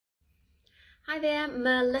Hi there,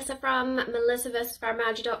 Melissa from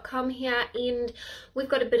melissaversusfibromyalgia.com here, and we've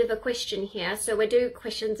got a bit of a question here. So we do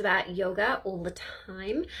questions about yoga all the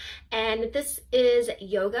time, and this is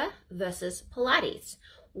yoga versus Pilates.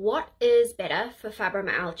 What is better for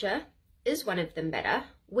fibromyalgia? Is one of them better?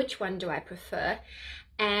 Which one do I prefer?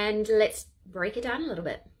 And let's break it down a little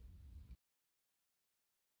bit.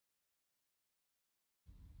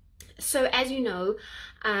 So as you know,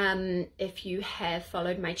 if you have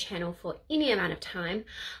followed my channel for any amount of time,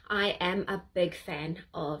 I am a big fan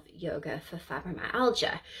of yoga for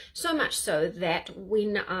fibromyalgia. So much so that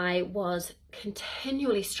when I was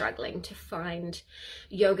continually struggling to find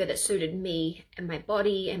yoga that suited me and my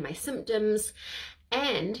body and my symptoms,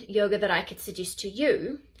 and yoga that I could suggest to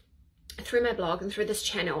you through my blog and through this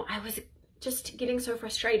channel, I was just getting so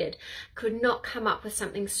frustrated, could not come up with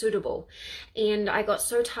something suitable. And I got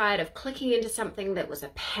so tired of clicking into something that was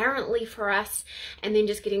apparently for us and then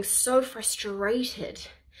just getting so frustrated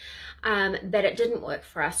that it didn't work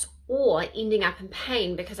for us, or ending up in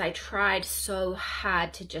pain because I tried so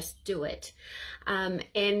hard to just do it. And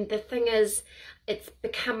the thing is, it's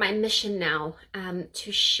become my mission now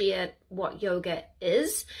to share what yoga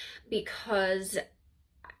is, because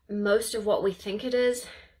most of what we think it is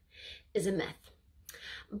a myth.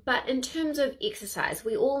 But in terms of exercise,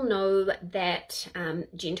 we all know that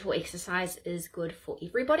gentle exercise is good for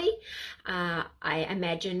everybody. I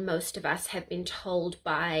imagine most of us have been told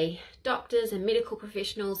by doctors and medical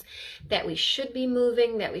professionals that we should be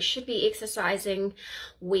moving, that we should be exercising.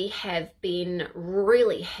 We have been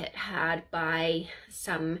really hit hard by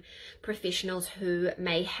some professionals who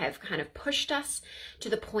may have kind of pushed us to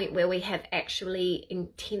the point where we have actually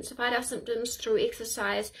intensified our symptoms through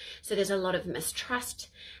exercise. So there's a lot of mistrust.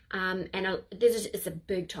 This is a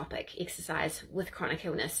big topic, exercise with chronic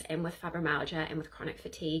illness and with fibromyalgia and with chronic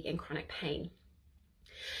fatigue and chronic pain.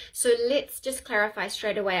 So let's just clarify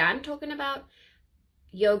straight away. I'm talking about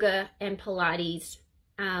yoga and Pilates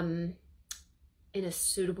in a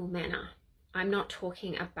suitable manner. I'm not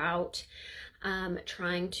talking about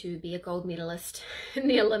trying to be a gold medalist in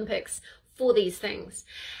the Olympics for these things.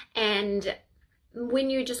 And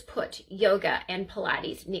when you just put yoga and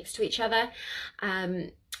Pilates next to each other,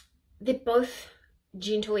 they're both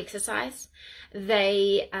gentle exercise.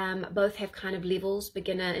 They both have kind of levels,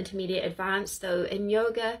 beginner, intermediate, advanced. Though in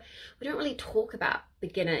yoga, we don't really talk about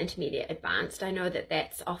beginner, intermediate, advanced. I know that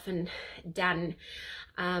that's often done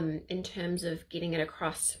in terms of getting it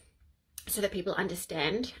across so that people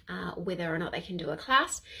understand whether or not they can do a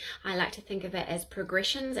class. I like to think of it as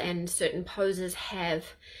progressions, and certain poses have,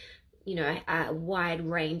 you know, a wide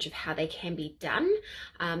range of how they can be done,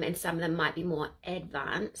 and some of them might be more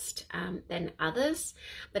advanced than others,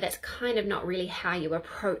 but that's kind of not really how you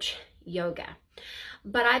approach yoga.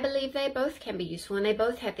 But I believe they both can be useful and they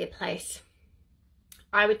both have their place.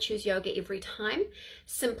 I would choose yoga every time,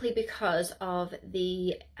 simply because of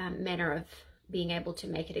the manner of being able to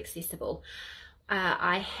make it accessible.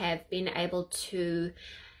 I have been able to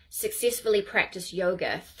successfully practice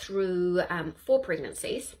yoga through 4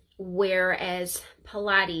 pregnancies, whereas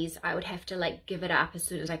Pilates, I would have to like give it up as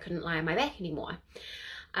soon as I couldn't lie on my back anymore.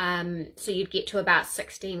 So you'd get to about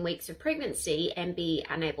 16 weeks of pregnancy and be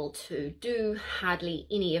unable to do hardly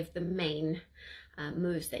any of the main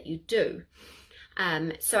moves that you do.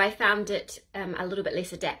 So I found it a little bit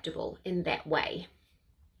less adaptable in that way.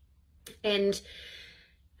 And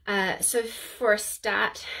so for a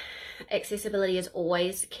start, accessibility is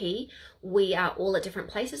always key. We are all at different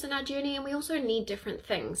places in our journey, and we also need different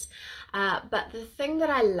things. But the thing that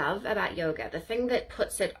I love about yoga, the thing that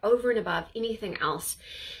puts it over and above anything else,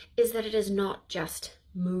 is that it is not just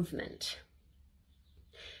movement.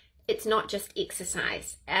 It's not just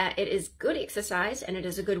exercise. It is good exercise, and it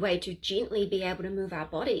is a good way to gently be able to move our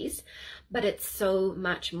bodies, but it's so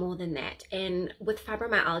much more than that. And with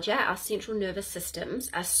fibromyalgia, our central nervous systems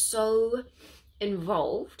are so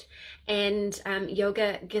involved, and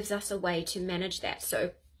yoga gives us a way to manage that.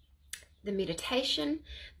 So the meditation,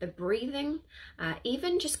 the breathing,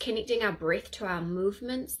 even just connecting our breath to our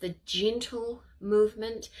movements, the gentle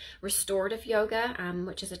movement, restorative yoga,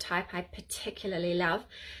 which is a type I particularly love,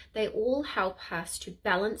 they all help us to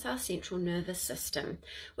balance our central nervous system,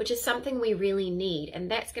 which is something we really need.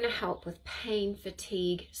 And that's going to help with pain,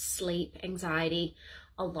 fatigue, sleep, anxiety,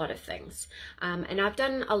 a lot of things. And I've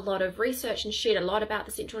done a lot of research and shared a lot about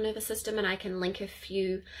the central nervous system, and I can link a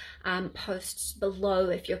few posts below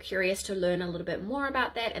if you're curious to learn a little bit more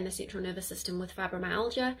about that and the central nervous system with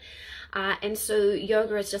fibromyalgia. And so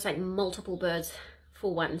yoga is just like multiple birds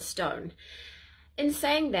for one stone. In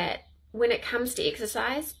saying that, when it comes to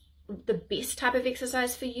exercise, the best type of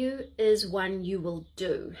exercise for you is one you will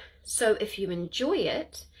do. So if you enjoy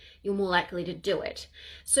it, you're more likely to do it.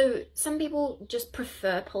 So some people just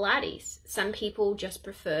prefer Pilates. Some people just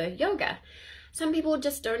prefer yoga. Some people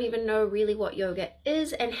just don't even know really what yoga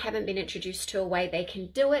is and haven't been introduced to a way they can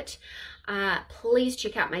do it. Please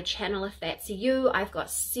check out my channel if that's you. I've got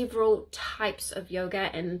several types of yoga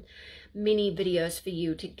and many videos for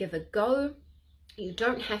you to give a go. You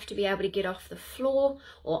don't have to be able to get off the floor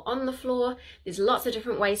or on the floor. There's lots of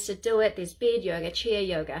different ways to do it. There's bed yoga, chair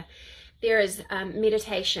yoga. There is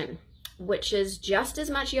meditation, which is just as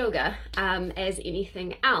much yoga as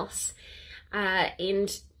anything else.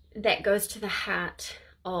 And that goes to the heart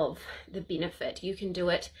of the benefit. You can do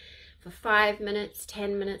it for 5 minutes,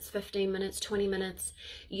 10 minutes, 15 minutes, 20 minutes.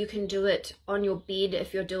 You can do it on your bed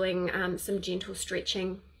if you're doing some gentle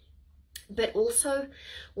stretching. But also,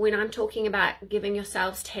 when I'm talking about giving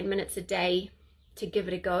yourselves 10 minutes a day to give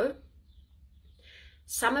it a go,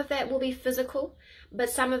 some of that will be physical, but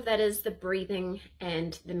some of that is the breathing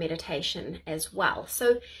and the meditation as well.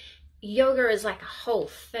 So yoga is like a whole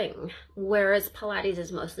thing, whereas Pilates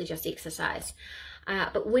is mostly just exercise.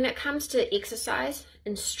 But when it comes to exercise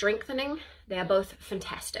and strengthening, they are both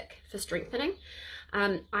fantastic for strengthening.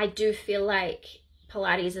 I do feel like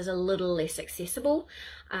Pilates is a little less accessible.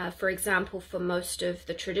 For example, for most of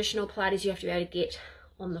the traditional Pilates, you have to be able to get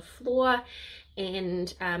on the floor,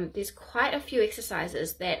 and there's quite a few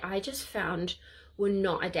exercises that I just found were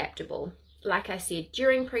not adaptable. Like I said,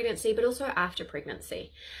 during pregnancy, but also after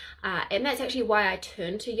pregnancy. And that's actually why I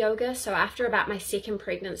turned to yoga. So after about my second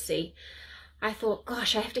pregnancy, I thought,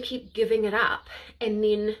 gosh, I have to keep giving it up and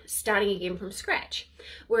then starting again from scratch.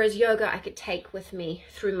 Whereas yoga, I could take with me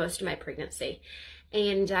through most of my pregnancy.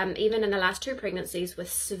 And even in the last 2 pregnancies with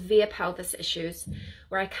severe pelvis issues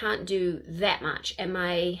where I can't do that much, and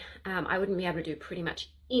I wouldn't be able to do pretty much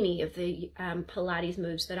any of the Pilates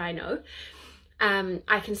moves that I know,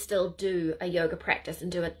 I can still do a yoga practice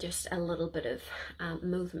and do it just a little bit of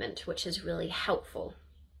movement, which is really helpful.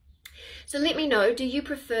 So let me know, do you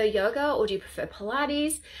prefer yoga or do you prefer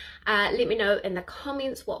Pilates? Let me know in the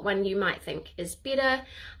comments what one you might think is better,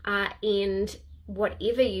 and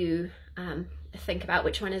whatever you think about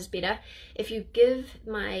which one is better. If you give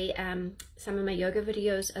my some of my yoga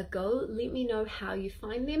videos a go, let me know how you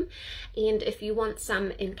find them. And if you want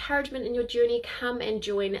some encouragement in your journey, come and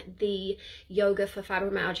join the Yoga for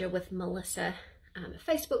Fibromyalgia with Melissa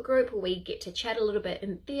Facebook group, where we get to chat a little bit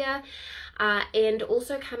in there, and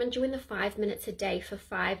also come and join the 5 minutes a day for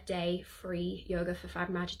 5-day free Yoga for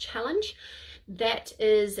Fibromyalgia challenge. That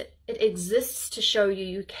is, it exists to show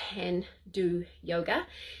you can do yoga,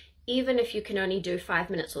 even if you can only do 5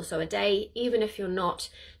 minutes or so a day, even if you're not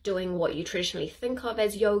doing what you traditionally think of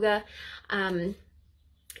as yoga. It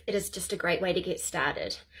is just a great way to get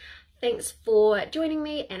started. Thanks for joining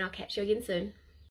me, and I'll catch you again soon.